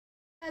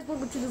Guys,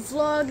 welcome to the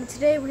vlog, and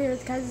today we're here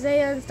with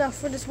Isaiah and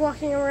stuff. We're just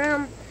walking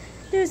around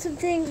doing some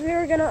things. We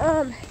were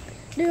gonna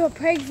do a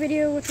prank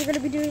video, which we're gonna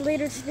be doing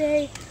later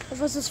today,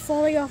 of us just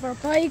falling off our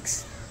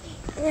bikes.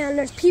 And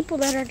there's people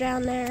that are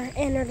down there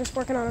and they're just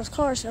working on his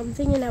car, so I'm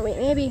thinking that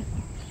maybe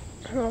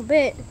a little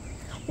bit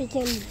we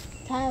can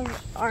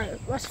have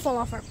us fall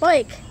off our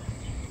bike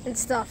and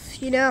stuff,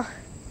 you know.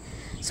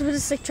 So we'll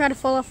just like try to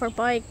fall off our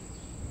bike,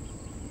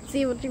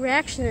 see what the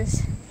reaction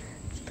is.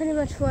 It's pretty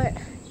much what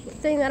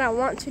thing that I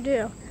want to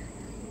do.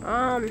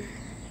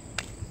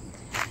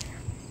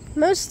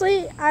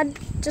 Mostly I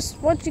just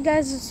want you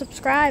guys to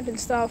subscribe and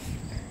stuff.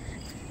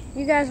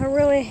 You guys are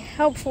really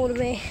helpful to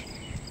me,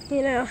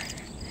 you know.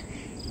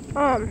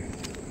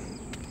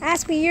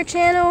 Ask me your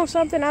channel or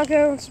something, I'll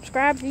go and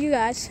subscribe to you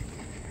guys.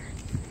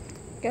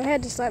 Go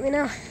ahead, just let me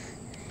know.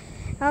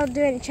 I'll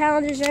do any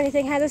challenges or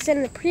anything. I had this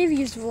in the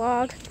previous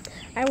vlog.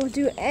 I will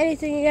do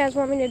anything you guys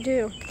want me to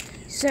do.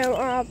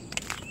 So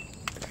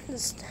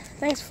just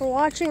thanks for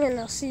watching, and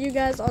I'll see you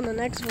guys on the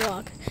next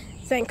vlog.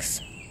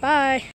 Thanks. Bye.